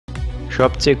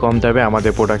সবচেয়ে কম দামে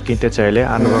আমাদের প্রোডাক্ট কিনতে চাইলে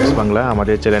আনবক্স বাংলা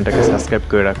আমাদের চ্যানেলটাকে সাবস্ক্রাইব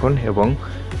করে রাখুন এবং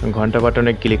ঘন্টা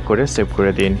বাটনে ক্লিক করে সেভ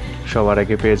করে দিন। সবার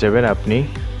আগে পেয়ে যাবেন আপনি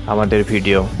আমাদের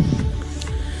ভিডিও।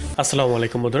 আসসালামু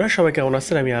আলাইকুম বন্ধুরা, সবাই কেমন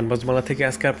আছেন? আমি আনবক্স বাংলা থেকে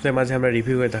আজকে আপনাদের মাঝে আমরা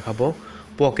রিভিউ করে দেখাবো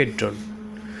পকেট ড্রোন।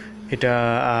 এটা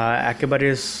একেবারে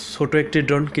ছোটো একটি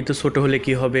ড্রোন, কিন্তু ছোটো হলে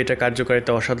কি হবে, এটা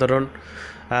কার্যকারিতা অসাধারণ।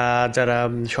 যারা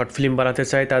শর্ট ফিল্ম বানাতে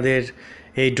চায় তাদের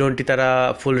এই ড্রোনটি তারা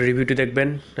ফুল রিভিউটি দেখবেন।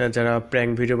 যারা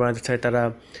প্র্যাঙ্ক ভিডিও বানাতে চায় তারা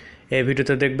এই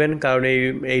ভিডিওতে দেখবেন, কারণ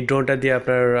এই ড্রোনটা দিয়ে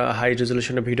আপনার হাই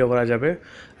রেজলিউশনে ভিডিও করা যাবে,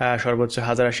 সর্বোচ্চ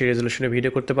 1080 রেজলিউশনে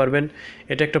ভিডিও করতে পারবেন।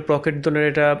 এটা একটা পকেট ড্রোনের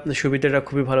এটা সুবিধাটা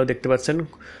খুবই ভালো, দেখতে পাচ্ছেন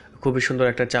খুবই সুন্দর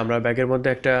একটা চামড়া ব্যাগের মধ্যে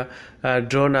একটা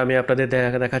ড্রোন আমি আপনাদের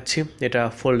দেখাচ্ছি। এটা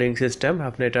ফোল্ডিং সিস্টেম,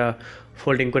 আপনি এটা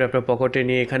ফোল্ডিং করে আপনার পকেটে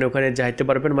নিয়ে এখানে ওখানে যাইতে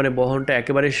পারবেন, মানে বহনটা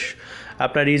একেবারে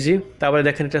আপনার ইজি। তারপরে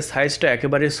দেখেন এটা সাইজটা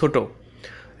একেবারে ছোটো,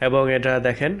 এবং এটা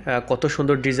দেখেন কত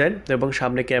সুন্দর ডিজাইন, এবং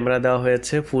সামনে ক্যামেরা দেওয়া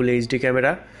হয়েছে ফুল এইচডি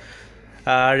ক্যামেরা।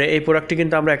 আর এই প্রোডাক্টটি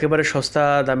কিন্তু আমরা একেবারে সস্তা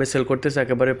দামে সেল করতেছি,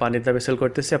 একেবারে পানির দামে সেল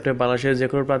করতেছি। আপনি বাংলাদেশের যে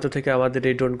কোনো প্রান্ত থেকে আমাদের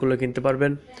এই ড্রোনগুলো কিনতে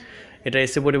পারবেন। এটা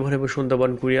এসে পরিবহন এবং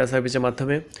সুন্দরবন কুরিয়ার সার্ভিসের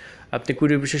মাধ্যমে আপনি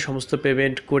কুরিয়ার অফিসে সমস্ত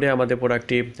পেমেন্ট করে আমাদের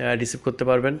প্রোডাক্টটি রিসিভ করতে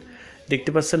পারবেন। দেখতে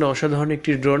পাচ্ছেন অসাধারণ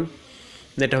একটি ড্রোন,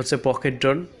 এটা হচ্ছে পকেট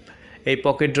ড্রোন। এই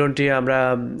পকেট ড্রোনটি আমরা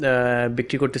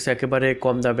বিক্রি করতেছি একেবারে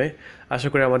কম দামে। আশা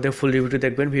করি আমাদের ফুল রিভিউটি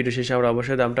দেখবেন। ভিডিও শেষে আমরা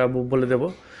অবশ্যই দামটা বলে দেবো।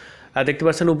 আর দেখতে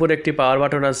পাচ্ছেন উপরে একটি পাওয়ার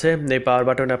বাটন আছে। এই পাওয়ার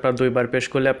বাটনে আপনার দুইবার প্রেস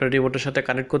করলে আপনার রিমোটের সাথে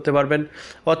কানেক্ট করতে পারবেন,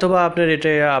 অথবা আপনার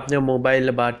এটা আপনি মোবাইল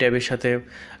বা ট্যাবের সাথে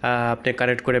আপনি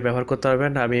কানেক্ট করে ব্যবহার করতে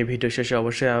পারবেন। আমি এই ভিডিও শেষে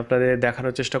অবশ্যই আপনাদের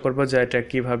দেখানোর চেষ্টা করব যে এটা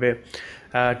কীভাবে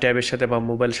ট্যাবের সাথে বা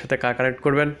মোবাইলের সাথে কানেক্ট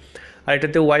করবেন। আর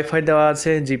এটাতে ওয়াইফাই দেওয়া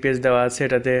আছে, জিপিএস দেওয়া আছে।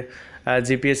 এটাতে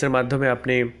জিপিএসের মাধ্যমে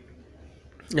আপনি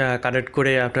কানেক্ট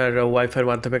করে আপনার ওয়াইফাইয়ের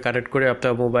মাধ্যমে কানেক্ট করে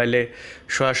আপনার মোবাইলে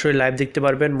সরাসরি লাইভ দেখতে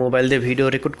পারবেন, মোবাইল দিয়ে ভিডিও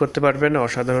রেকর্ড করতে পারবেন।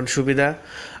 অসাধারণ সুবিধা।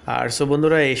 আর সো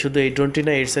বন্ধুরা, শুধু এই ড্রোনটি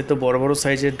না, এর সাথে বড় বড়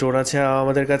সাইজের ড্রোন আছে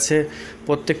আমাদের কাছে।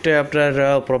 প্রত্যেকটাই আপনার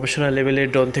প্রফেশনাল লেভেলের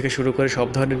ড্রোন থেকে শুরু করে সব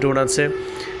ধরনের ড্রোন আছে।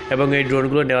 এবং এই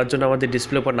ড্রোনগুলো নেওয়ার জন্য আমাদের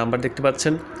ডিসপ্লে উপর নাম্বার দেখতে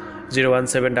পাচ্ছেন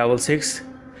 01766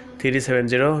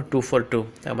 370 242।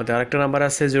 আমাদের আরেকটা নাম্বার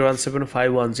আছে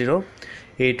 01751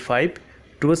 085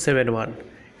 271।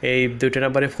 এই দুইটা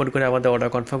নাম্বারে ফোন করে আমাদের অর্ডার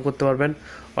কনফার্ম করতে পারবেন।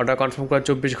 অর্ডার কনফার্ম করার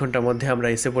 24 ঘন্টার মধ্যে আমরা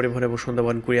এসে পরিবহন এবং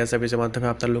সুন্দরবন কুরিয়ার সার্ভিসের মাধ্যমে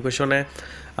আপনার লোকেশনে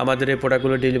আমাদের এই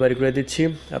প্রোডাক্টগুলো ডেলিভারি করে দিচ্ছি।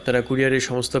 আপনারা কুরিয়ারের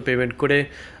সমস্ত পেমেন্ট করে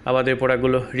আমাদের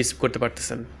প্রোডাক্টগুলো রিসিভ করতে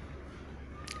পারতেছেন।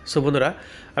 সো বন্ধুরা,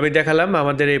 আমি দেখালাম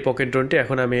আমাদের এই পকেট ড্রোনটি।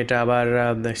 এখন আমি এটা আবার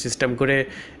সিস্টেম করে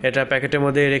এটা প্যাকেটের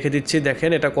মধ্যে রেখে দিচ্ছি। দেখেন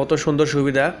এটা কত সুন্দর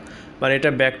সুবিধা, মানে এটা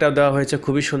ব্যাগটাও দেওয়া হয়েছে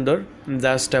খুবই সুন্দর।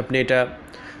 জাস্ট আপনি এটা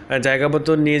জায়গা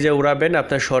মতো নিয়ে যে উড়াবেন,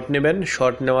 আপনার শট নেবেন,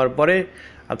 শট নেওয়ার পরে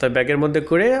আপনার ব্যাগের মধ্যে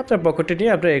করে আপনার পকেটে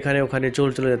নিয়ে আপনার এখানে ওখানে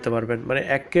চলে যেতে পারবেন, মানে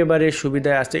একেবারে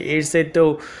সুবিধায় আসছে। এর সাইডেও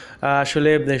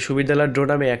আসলে সুবিধার ড্রোন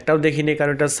আমি একটাও দেখিনি,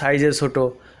 কারণ এটা সাইজে ছোটো,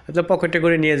 আপনার পকেটে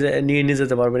করে নিয়ে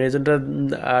যেতে পারবেন। এই জন্য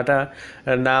এটা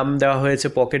নাম দেওয়া হয়েছে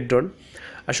পকেট ড্রোন।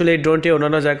 আসলে এই ড্রোনটি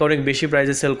অন্যান্য জায়গায় অনেক বেশি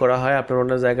প্রাইসে সেল করা হয়, আপনার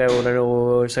অন্য জায়গায় অন্যান্য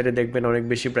ওয়েবসাইটে দেখবেন অনেক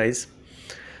বেশি প্রাইস।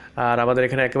 আর আমাদের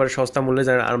এখানে একেবারে সস্তা মূল্যে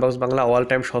জানেন আনবক্স বাংলা অল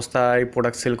টাইম সস্তায়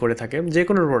প্রোডাক্ট সেল করে থাকে। যে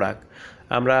কোনো প্রোডাক্ট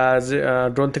আমরা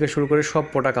ড্রোন থেকে শুরু করে সব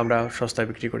প্রোডাক্ট আমরা সস্তায়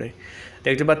বিক্রি করি।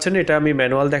 দেখতে পাচ্ছেন এটা আমি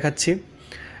ম্যানুয়াল দেখাচ্ছি।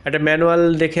 একটা ম্যানুয়াল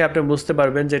দেখে আপনি বুঝতে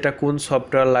পারবেন যে এটা কোন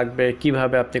সফটওয়্যার লাগবে,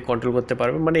 কিভাবে আপনি কন্ট্রোল করতে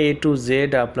পারবেন, মানে A to Z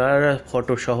আপনার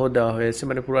ফটো সহ দেওয়া হয়েছে,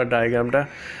 মানে পুরো ডায়াগ্রামটা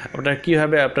আপনার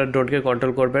কীভাবে আপনার ড্রোনকে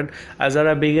কন্ট্রোল করবেন। আর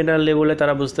যারা বিগিনার লেভেলে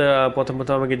তারা বুঝতে প্রথম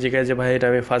আমাকে জিজ্ঞাসা যে ভাই এটা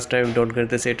আমি ফার্স্ট টাইম ড্রোন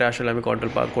কিনতেছি, এটা আসলে আমি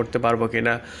কন্ট্রোল করতে পারবো কি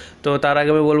না। তো তার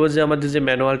আগে আমি বলবো যে আমাদের যে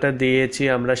ম্যানুয়ালটা দিয়েছি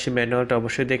আমরা সেই ম্যানুয়ালটা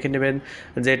অবশ্যই দেখে নেবেন,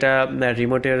 যে এটা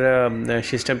রিমোটের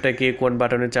সিস্টেমটা কি, কোন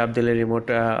বাটনে চাপ দিলে রিমোট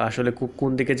আসলে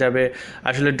কোন দিকে যাবে,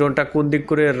 আসলে ড্রোনটা কোন দিক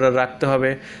করে রাখতে হবে।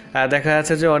 দেখা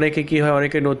যাচ্ছে যে অনেকে কি হয়,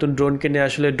 অনেকে নতুন ড্রোন কিনে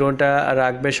আসলে ড্রোনটা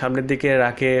রাখবে সামনের দিকে,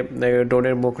 রাখে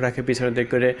ড্রোনের মুখ রাখে পিছনের দিকে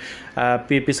করে,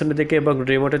 পিছনের দিকে, এবং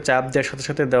রিমোটে চাপ দেওয়ার সাথে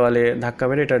সাথে দেওয়ালে ধাক্কা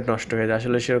মেরে এটা নষ্ট হয়ে যায়।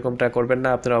 আসলে সেরকমটা করবেন না,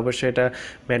 আপনারা অবশ্যই এটা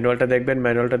ম্যানুয়ালটা দেখবেন।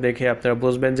 ম্যানুয়ালটা দেখে আপনারা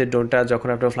বুঝবেন যে ড্রোনটা যখন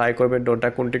আপনারা ফ্লাই করবেন ড্রোনটা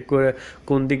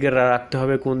কোন দিকে রাখতে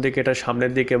হবে, কোন দিকে এটা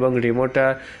সামনের দিকে, এবং রিমোটটা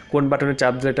কোন বাটনে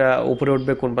চাপ দিলে এটা উপরে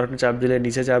উঠবে, কোন বাটনে চাপ দিলে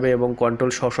নিচে যাবে, এবং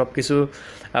কন্ট্রোল সব কিছু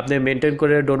আপনি মেনটেন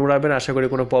করে ড্রোন উড়াবেন। আশা করি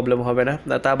কোনো প্রবলেম হবে না।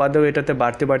 তা বাদেও এটাতে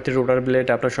বাড়তি রোটার ব্লেড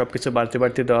আপনার সব কিছু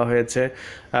বাড়তি দেওয়া হয়েছে,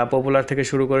 পপুলার থেকে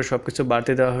শুরু করে সব কিছু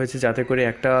বাড়তি দেওয়া হয়েছে, যাতে করে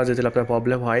একটা যদি আপনার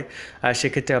প্রবলেম হয়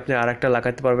সেক্ষেত্রে আপনি আর একটা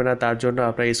লাগাতে পারবেন না। তার জন্য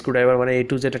আপনার স্ক্রুড্রাইভার মানে A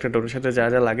to Z একটা ড্রোনের সাথে যা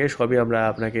লাগে সবই আমরা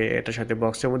আপনাকে এটার সাথে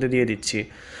বক্সের মধ্যে দিয়ে দিচ্ছি।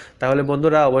 তাহলে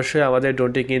বন্ধুরা অবশ্যই আমাদের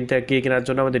ড্রোনটি কেনার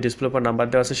জন্য আমাদের ডিসপ্লে উপর নাম্বার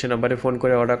দেওয়া আছে, সেই নাম্বারে ফোন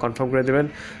করে অর্ডার কনফার্ম করে দেবেন।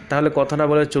 তাহলে কথা না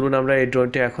বলে চলুন আমরা এই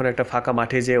ড্রোনটি এখন একটা ফাঁকা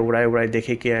মাঠে যেয়ে উড়াই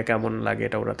দেখি কেমন লাগে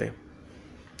এটা উড়াতে।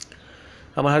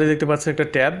 আমার হাতে দেখতে পাচ্ছেন একটা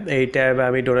ট্যাব। এই ট্যাব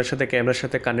আমি ড্রোনের সাথে ক্যামেরার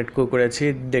সাথে কানেক্ট করেছি,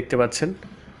 দেখতে পাচ্ছেন।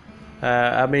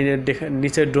 আমি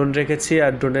নিচে ড্রোন রেখেছি,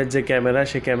 আর ড্রোনের যে ক্যামেরা,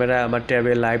 সেই ক্যামেরা আমার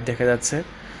ট্যাবে লাইভ দেখা যাচ্ছে।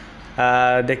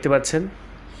 দেখতে পাচ্ছেন,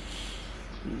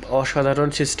 অসাধারণ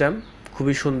সিস্টেম,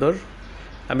 খুবই সুন্দর।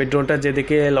 আমি ড্রোনটা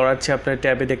যেদিকে লড়াচ্ছি আপনার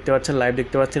ট্যাবে দেখতে পাচ্ছেন, লাইভ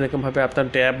দেখতে পাচ্ছেন। এরকমভাবে আপনার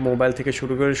ট্যাব, মোবাইল থেকে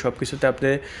শুরু করে সব কিছুতে আপনি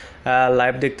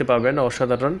লাইভ দেখতে পাবেন।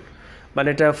 অসাধারণ, মানে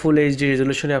এটা ফুল এইচডি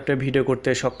রেজলিউশনে আপনি ভিডিও করতে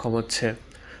সক্ষম হচ্ছে,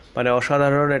 মানে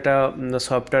অসাধারণ। এটা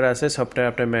সফটওয়্যার আছে,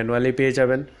 সফটওয়্যার আপনি ম্যানুয়ালি পেয়ে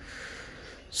যাবেন।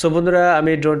 সো বন্ধুরা,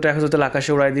 আমি ড্রোনটা এখন যদি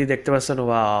আকাশে উড়াই দিয়ে দেখতে পাচ্ছেন,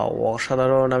 ওয়াও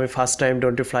অসাধারণ। আমি ফার্স্ট টাইম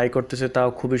ড্রোনটি ফ্লাই করতেছি, তাও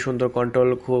খুবই সুন্দর কন্ট্রোল,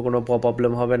 কোনো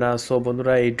প্রবলেম হবে না। সো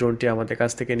বন্ধুরা, এই ড্রোনটি আমাদের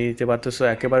কাছ থেকে নিয়ে নিতে পারতেছো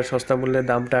একেবারে সস্তা মূল্যে।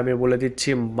 দামটা আমি বলে দিচ্ছি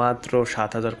মাত্র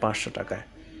 7,500 টাকায়।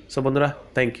 সো বন্ধুরা,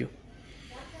 থ্যাংক ইউ।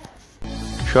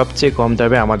 সবচেয়ে কম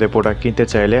দামে আমাদের প্রোডাক্ট কিনতে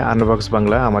চাইলে আনবক্স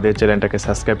বাংলা আমাদের চ্যানেলটাকে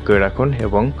সাবস্ক্রাইব করে রাখুন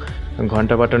এবং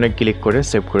ঘন্টা বাটনে ক্লিক করে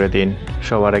সেভ করে দিন।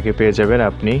 সবার আগে পেয়ে যাবেন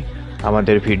আপনি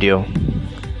আমাদের ভিডিও।